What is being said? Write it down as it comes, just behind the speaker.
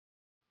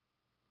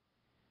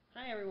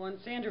Hi everyone,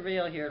 Sandra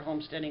Vale here at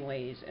Homesteading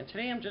Ways, and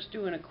today I'm just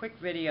doing a quick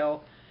video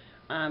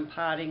on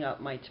potting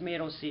up my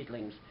tomato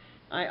seedlings.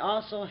 I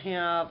also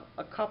have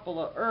a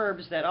couple of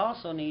herbs that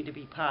also need to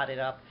be potted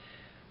up,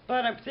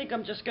 but I think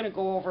I'm just going to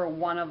go over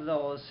one of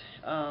those.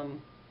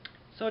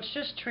 So it's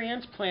just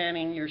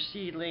transplanting your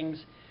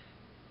seedlings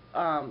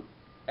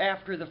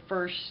after the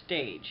first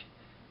stage,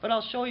 but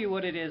I'll show you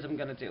what it is I'm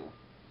going to do.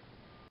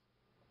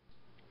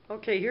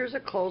 Okay, here's a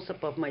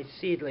close-up of my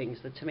seedlings,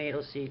 the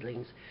tomato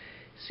seedlings.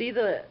 See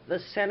the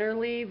center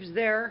leaves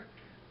there?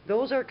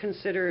 Those are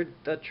considered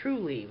the true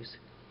leaves.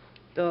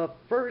 The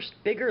first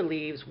bigger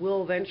leaves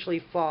will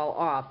eventually fall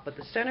off, but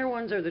the center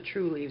ones are the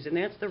true leaves, and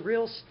that's the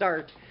real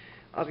start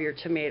of your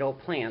tomato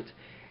plant.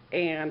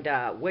 And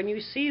when you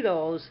see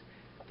those,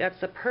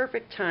 that's the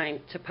perfect time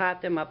to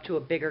pot them up to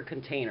a bigger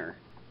container.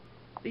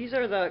 These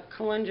are the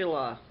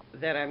calendula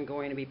that I'm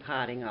going to be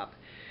potting up.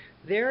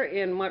 They're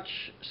in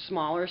much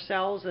smaller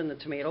cells than the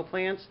tomato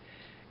plants,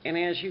 and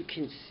as you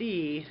can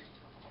see,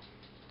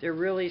 they're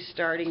really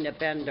starting to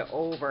bend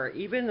over.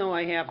 Even though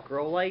I have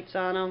grow lights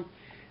on them,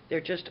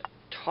 they're just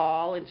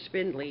tall and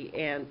spindly,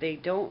 and they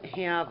don't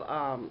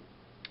have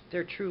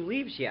their true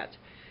leaves yet.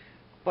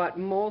 But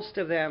most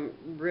of them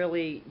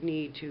really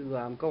need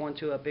to go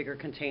into a bigger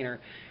container.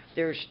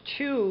 There's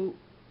two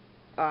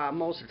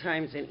most of the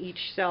times in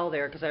each cell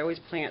there, because I always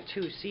plant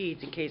two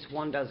seeds in case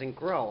one doesn't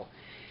grow.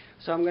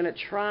 So I'm going to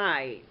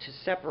try to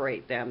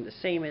separate them the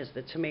same as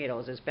the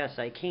tomatoes as best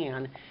I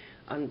can.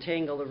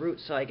 Untangle the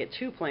roots so I get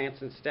two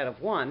plants instead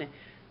of one,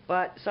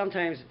 but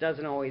sometimes it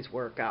doesn't always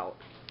work out.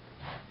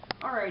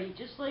 Alrighty,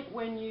 just like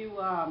when you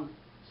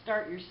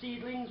start your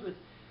seedlings with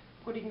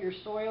putting your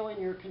soil in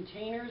your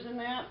containers and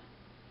that,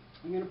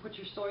 you're going to put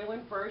your soil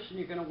in first and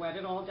you're going to wet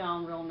it all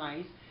down real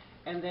nice,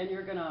 and then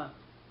you're going to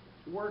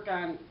work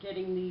on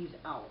getting these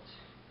out.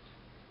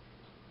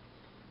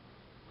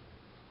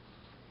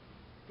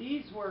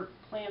 These were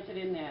planted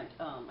in that,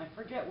 I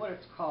forget what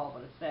it's called,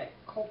 but it's that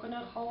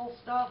coconut hull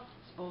stuff.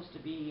 It's supposed to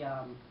be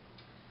an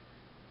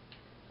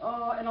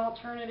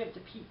alternative to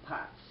peat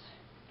pots.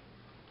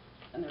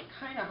 And they're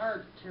kind of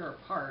hard to tear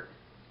apart.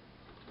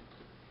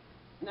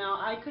 Now,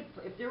 I could,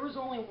 if there was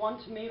only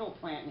one tomato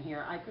plant in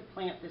here, I could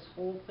plant this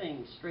whole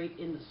thing straight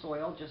in the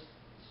soil, just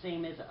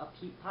same as a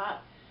peat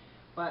pot.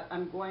 But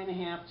I'm going to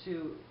have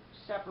to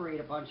separate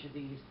a bunch of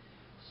these.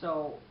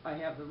 So I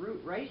have the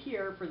root right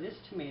here for this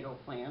tomato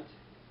plant.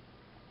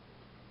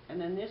 And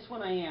then this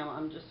one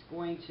I'm just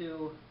going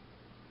to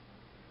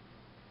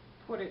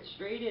put it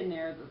straight in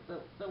there.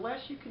 The less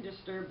you can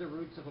disturb the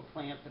roots of a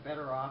plant, the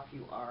better off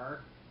you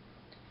are.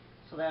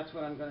 So that's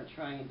what I'm going to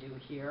try and do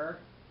here.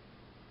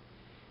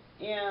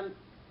 And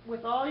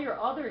with all your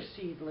other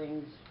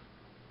seedlings,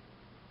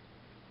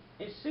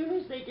 as soon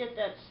as they get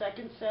that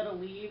second set of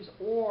leaves,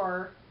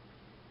 or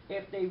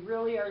if they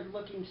really are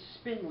looking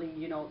spindly,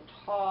 you know,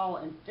 tall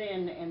and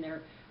thin, and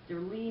they're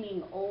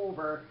leaning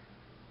over,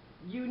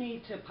 you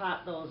need to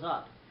pot those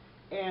up.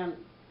 And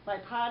by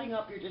potting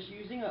up, you're just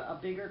using a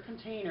bigger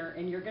container,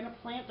 and you're going to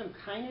plant them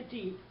kind of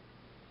deep,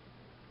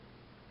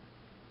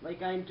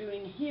 like I'm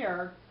doing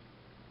here.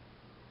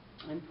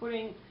 I'm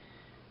putting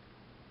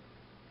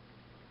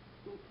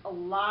a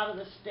lot of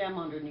the stem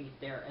underneath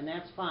there, and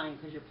that's fine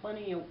because you're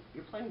plenty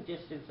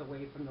distance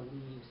away from the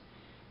leaves,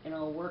 and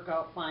it'll work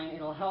out fine.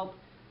 It'll help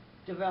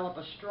develop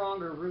a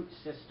stronger root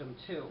system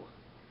too.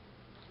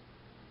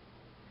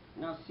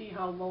 Now see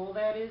how low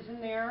that is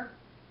in there,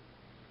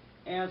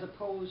 as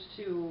opposed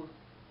to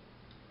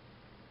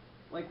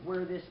like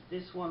where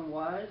this one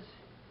was.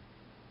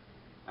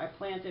 I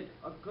planted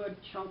a good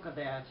chunk of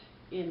that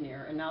in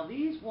there, and now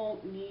these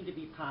won't need to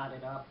be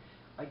potted up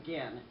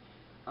again.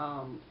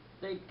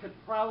 They could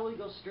probably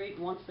go straight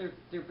once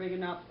they're big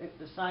enough. At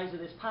the size of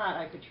this pot,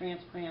 I could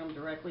transplant them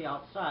directly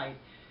outside.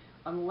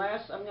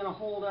 Unless I'm going to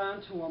hold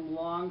on to them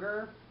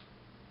longer,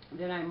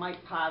 then I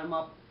might pot them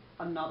up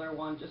another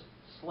one just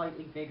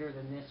slightly bigger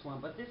than this one,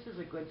 but this is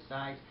a good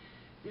size.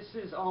 This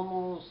is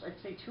almost, I'd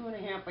say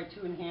 2.5 by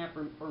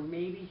 2.5, or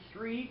maybe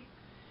 3.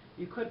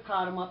 You could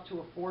pot them up to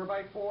a 4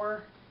 by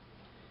 4,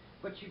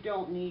 but you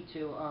don't need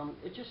to.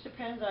 It just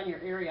depends on your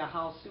area,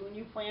 how soon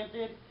you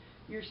planted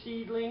your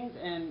seedlings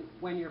and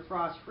when your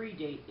frost-free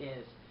date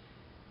is.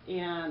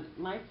 And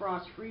my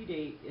frost-free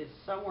date is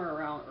somewhere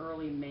around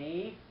early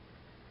May,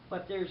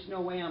 but there's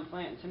no way I'm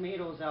planting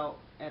tomatoes out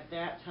at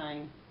that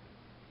time,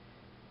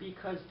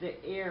 because the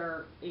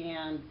air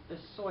and the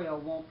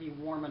soil won't be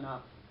warm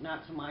enough,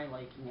 not to my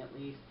liking at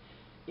least.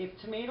 If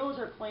tomatoes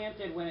are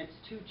planted when it's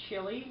too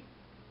chilly,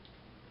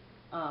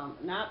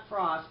 not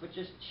frost, but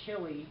just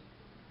chilly,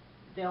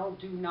 they'll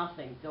do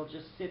nothing. They'll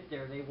just sit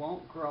there. They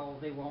won't grow,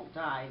 they won't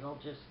die,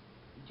 they'll just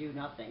do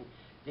nothing.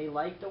 They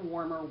like the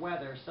warmer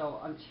weather, so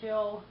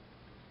until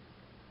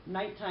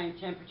nighttime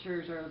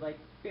temperatures are like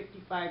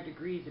 55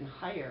 degrees and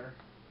higher,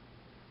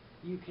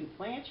 you can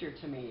plant your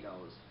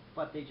tomatoes,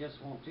 but they just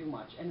won't do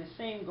much. And the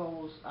same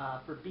goes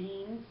for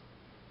beans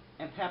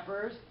and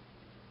peppers.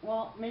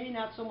 Well, maybe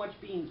not so much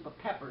beans, but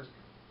peppers.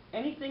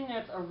 Anything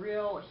that's a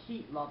real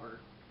heat lover,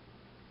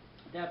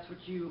 that's what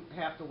you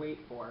have to wait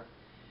for.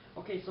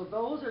 Okay, so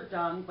those are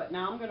done, but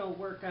now I'm going to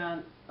work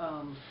on,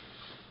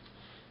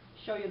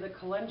 show you the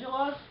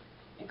calendula.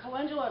 And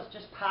calendula is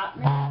just pot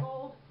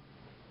marigold,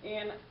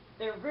 and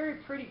they're very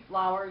pretty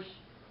flowers,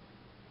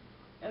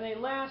 and they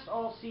last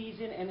all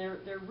season, and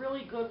they're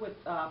really good with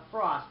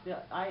frost.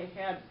 I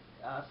had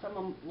some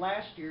of them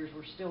last year's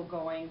were still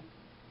going.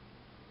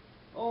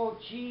 Oh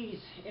geez,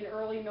 in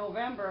early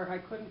November, I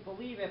couldn't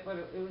believe it, but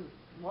it was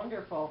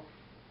wonderful.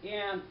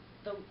 And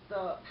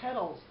the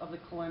petals of the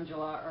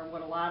calendula are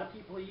what a lot of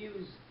people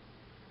use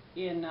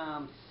in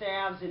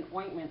salves and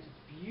ointments.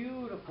 It's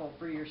beautiful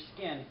for your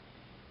skin.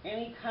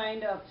 Any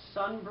kind of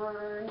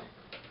sunburn,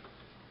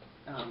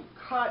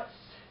 cuts,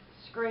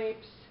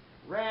 scrapes,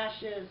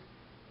 rashes,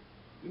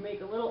 you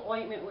make a little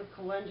ointment with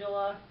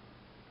calendula,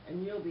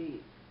 and you'll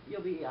be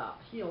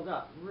healed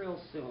up real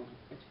soon.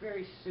 It's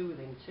very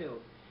soothing too.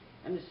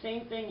 And the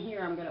same thing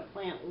here. I'm going to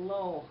plant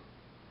low.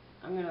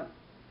 I'm going to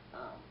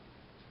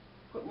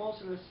put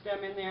most of the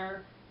stem in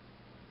there,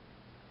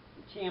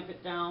 tamp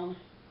it down,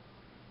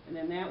 and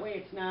then that way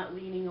it's not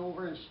leaning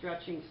over and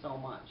stretching so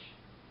much.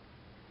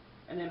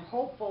 And then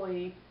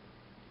hopefully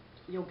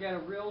you'll get a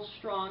real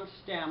strong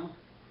stem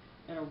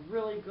and a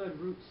really good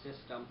root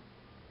system.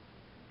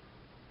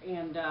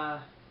 And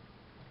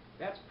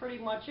that's pretty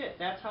much it.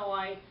 That's how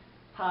I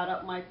pot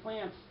up my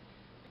plants.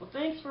 Well,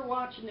 thanks for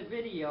watching the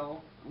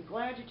video. I'm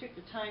glad you took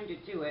the time to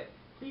do it.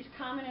 Please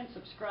comment and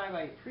subscribe.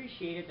 I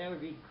appreciate it. That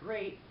would be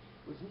great.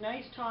 It was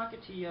nice talking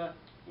to you,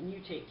 and you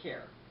take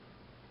care.